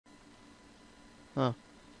Uh,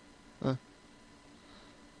 uh,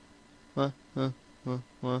 uh,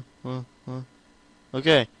 uh,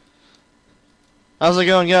 Okay. How's it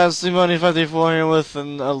going, guys? Simone54 here with a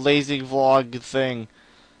lazy vlog thing.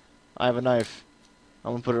 I have a knife.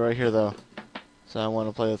 I'm gonna put it right here, though. So I want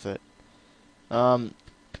to play with it. Um,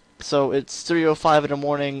 so it's 3:05 in the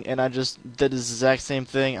morning, and I just did this exact same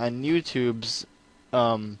thing on YouTube's,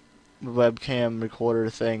 webcam recorder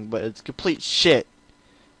thing, but it's complete shit.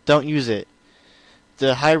 Don't use it.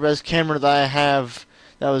 The high-res camera that I have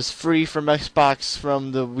that was free from Xbox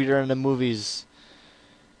from the We Are in the Movies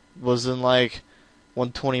was in like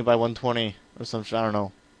 120 by 120 or something. I don't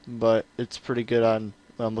know, but it's pretty good on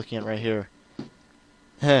what I'm looking at right here.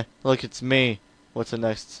 Heh, look, it's me. What's the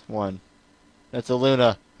next one? That's a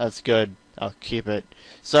Luna. That's good. I'll keep it.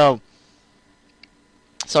 So,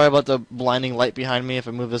 sorry about the blinding light behind me. If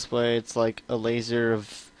I move this way, it's like a laser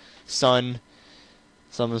of sun.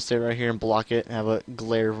 So I'm gonna stay right here and block it and have a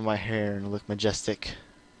glare over my hair and look majestic.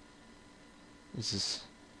 This is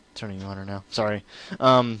turning on now. Sorry.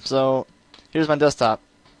 So here's my desktop.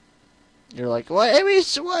 You're like, why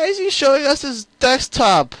is he showing us his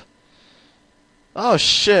desktop? Oh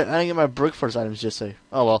shit! I didn't get my Brute Force items yesterday.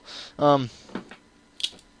 Oh well.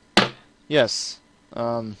 Yes.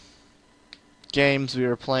 Games we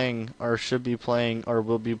are playing, or should be playing, or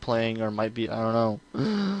will be playing, or might be. I don't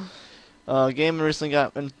know. Game I recently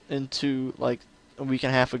got into like a week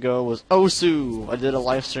and a half ago was Osu. I did a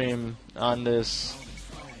live stream on this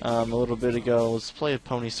a little bit ago. Let's play a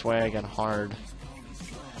Pony Swag on hard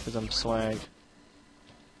because I'm swag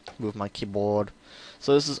with my keyboard.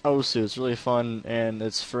 So this is Osu. It's really fun and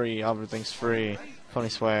it's free. Everything's free. Pony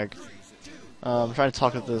Swag. I'm trying to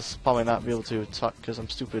talk with this. Probably not be able to talk because I'm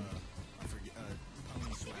stupid.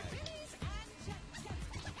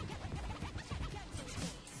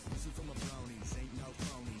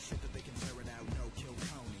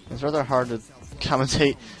 It's rather hard to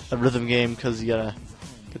commentate a rhythm game because you gotta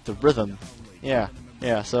get the rhythm. Yeah,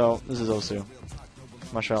 so this is Osu.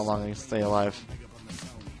 I'm not sure how long I can stay alive.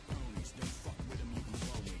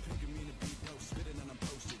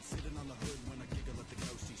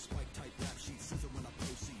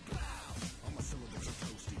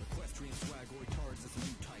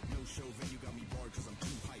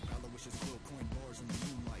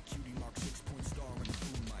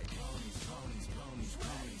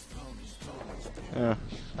 Yeah,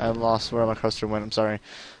 I lost where my cursor went. I'm sorry.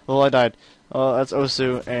 Well, I died. That's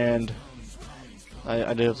Osu, and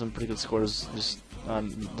I did have some pretty good scores just on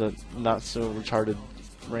the not so retarded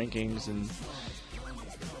rankings, and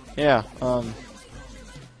yeah.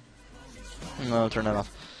 No, turn that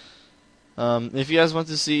off. If you guys want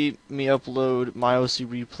to see me upload my Osu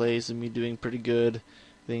replays and me doing pretty good,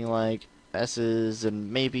 being like S's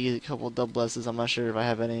and maybe a couple of double S's, I'm not sure if I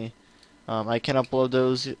have any. I can upload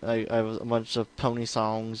those. I have a bunch of pony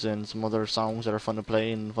songs and some other songs that are fun to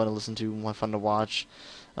play and fun to listen to and fun to watch.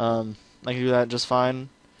 I can do that just fine.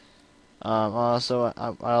 I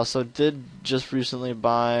also did just recently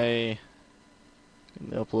buy. Let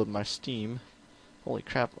me upload my Steam. Holy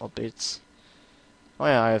crap! Updates. Oh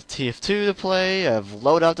yeah, I have TF2 to play. I have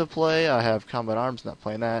Loadout to play. I have Combat Arms. Not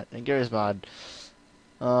playing that. And Gary's Mod.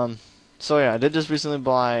 So yeah, I did just recently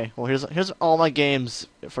buy. Well, here's all my games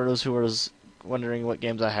for those who are wondering what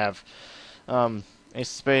games I have. Ace of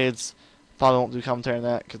Spades. Probably won't do commentary on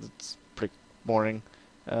that because it's pretty boring.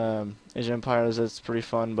 Age of Empires. It's pretty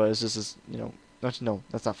fun, but it's just this, no,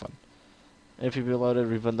 that's not fun. AP Reloaded.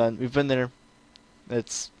 We've been there.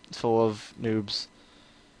 It's full of noobs.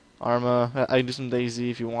 Arma. I do some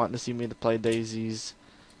Daisy if you want to see me to play Daisies.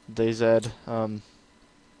 DayZ.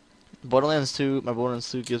 Borderlands 2, my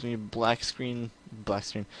Borderlands 2 gives me black screen,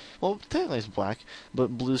 well, technically it's black,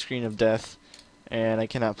 but blue screen of death, and I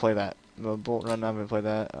cannot play that. Bolt Run, I'm not going to play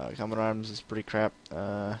that. Combat Arms is pretty crap.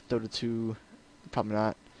 Dota 2, probably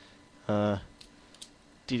not.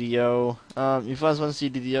 DDO, if you guys want to see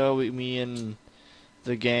DDO, me and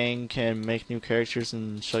the gang can make new characters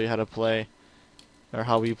and show you how to play, or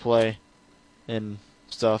how we play, and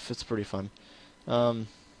stuff. It's pretty fun.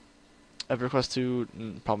 EverQuest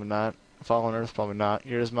 2, probably not. Fall on Earth, probably not.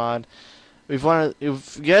 Here's Mod. If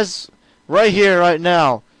you guys, right here, right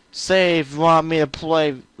now, say if you want me to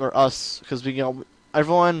play, or us, because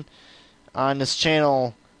everyone on this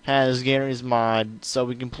channel has Gary's Mod, so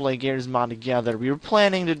we can play Gary's Mod together. We were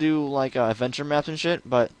planning to do, like, adventure maps and shit,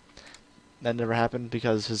 but that never happened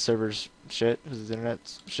because his server's shit, because his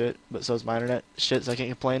internet's shit, but so is my internet shit, so I can't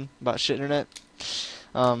complain about shit internet.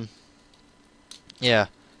 Yeah.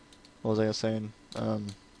 What was I saying? What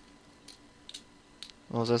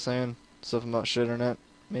was I saying? Something about shit internet,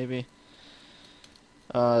 maybe?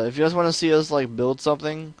 If you guys want to see us like build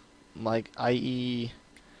something, like i.e.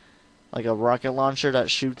 like a rocket launcher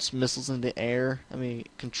that shoots missiles in the air, I mean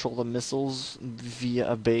control the missiles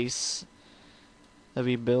via a base that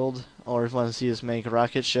we build, or if you want to see us make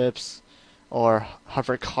rocket ships, or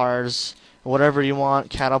hover cars, whatever you want,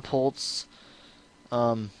 catapults,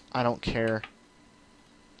 I don't care.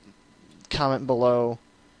 Comment below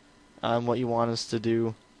on what you want us to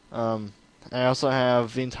do. I also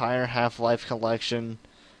have the entire Half-Life collection.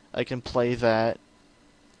 I can play that.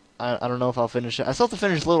 I don't know if I'll finish it. I still have to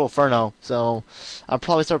finish Little Inferno, so I'll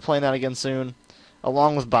probably start playing that again soon,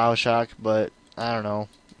 along with Bioshock, but I don't know.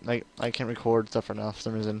 I can't record stuff right now for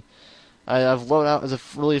some reason. I've Loadout as a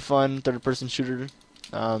really fun third-person shooter.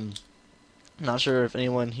 Not sure if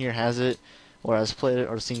anyone here has it, or has played it,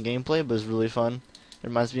 or seen gameplay, but it's really fun. It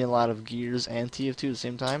reminds me a lot of Gears and TF2 at the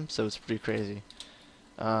same time, so it's pretty crazy.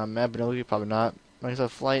 Mad Benoki, probably not. Microsoft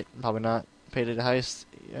Flight, probably not. Payday the Heist,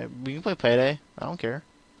 yeah, we can play Payday. I don't care.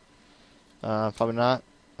 Probably not.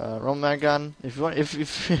 Roman Maragon, if you want, if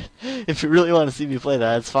if you really want to see me play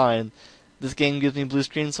that, it's fine. This game gives me blue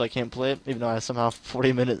screen, so I can't play it, even though I somehow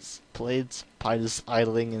 40 minutes played. It's probably just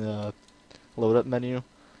idling in the load up menu.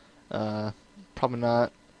 Probably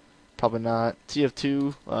not. Probably not.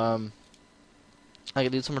 TF2. I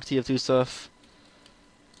can do some more TF2 stuff.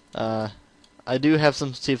 I do have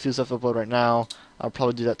some TF2 stuff upload right now. I'll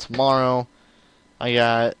probably do that tomorrow. I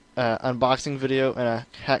got unboxing video and a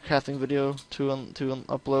hat crafting video to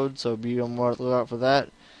upload, so be on more lookout for that.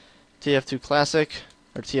 TF2 Classic,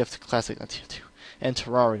 or TF2 Classic, not TF2, and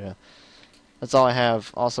Terraria. That's all I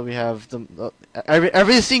have. Also, we have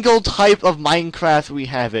every single type of Minecraft. We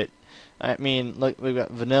have it. I mean, look, we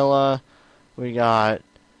got vanilla. We got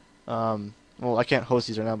well, I can't host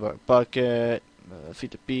these right now, but Bucket,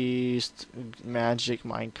 Feed the Beast, Magic,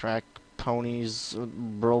 Minecraft, Ponies,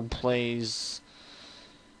 Role Plays,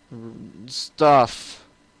 stuff.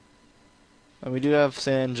 And we do have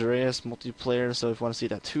San Andreas multiplayer, so if you want to see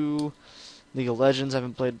that too. League of Legends, I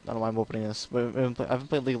haven't played. I don't know why I'm opening this, but I haven't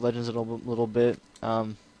played League of Legends in a little bit.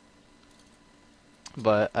 But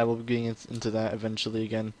I will be getting into that eventually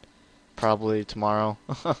again, probably tomorrow.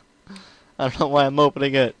 I don't know why I'm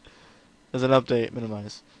opening it. As an update,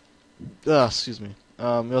 minimize. Excuse me. We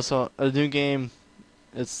also a new game.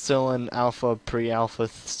 It's still in alpha, pre-alpha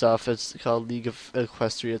stuff. It's called League of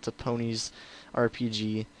Equestria. It's a ponies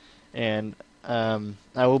RPG, and I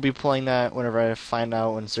will be playing that whenever I find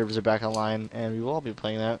out when servers are back online, and we will all be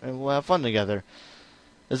playing that, and we'll have fun together.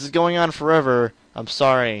 This is going on forever. I'm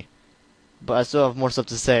sorry, but I still have more stuff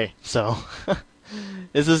to say. So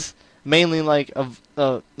this is mainly like a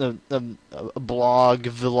blog,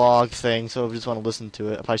 vlog thing, so if you just want to listen to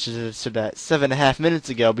it, I probably should have said that 7.5 minutes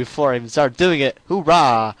ago before I even started doing it.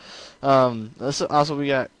 Hoorah! Also, we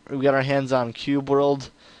got our hands on Cube World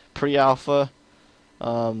pre-alpha.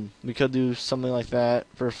 We could do something like that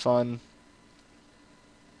for fun.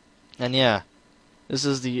 And yeah, this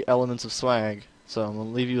is the elements of swag. So I'm gonna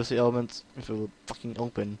leave you with the elements, if it will fucking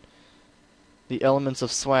open. The elements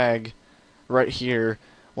of swag right here,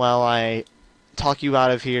 while I talk you out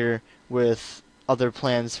of here with other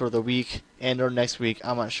plans for the week and or next week.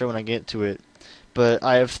 I'm not sure when I get to it. But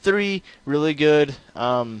I have 3 really good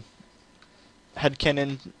headcanon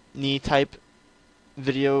knee type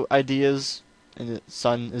video ideas, and the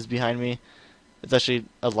sun is behind me. It's actually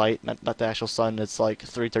a light, not the actual sun. It's like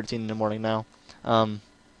 3:13 in the morning now.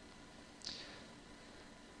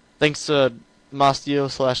 Thanks to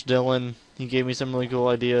Mastio/Dylan. He gave me some really cool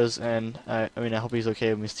ideas, and I mean, I hope he's okay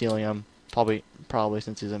with me stealing them. Probably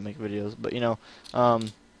since he doesn't make videos. But you know, no,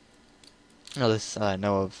 this I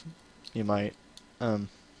know of. You might.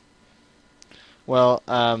 Well,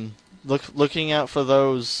 looking out for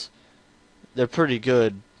those. They're pretty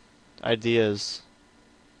good ideas.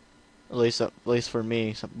 At least for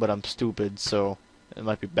me. But I'm stupid, so it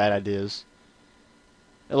might be bad ideas.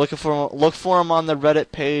 Look for them on the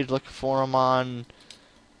Reddit page. Look for them on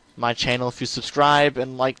my channel. If you subscribe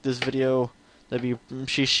and like this video, that'd be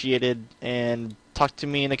appreciated. And talk to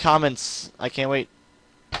me in the comments. I can't wait.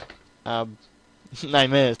 9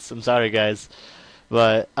 minutes. I'm sorry, guys,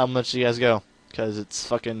 but I'm gonna let you guys go because it's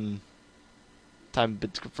fucking time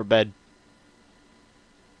for bed.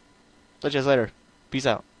 Catch you guys later. Peace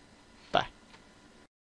out.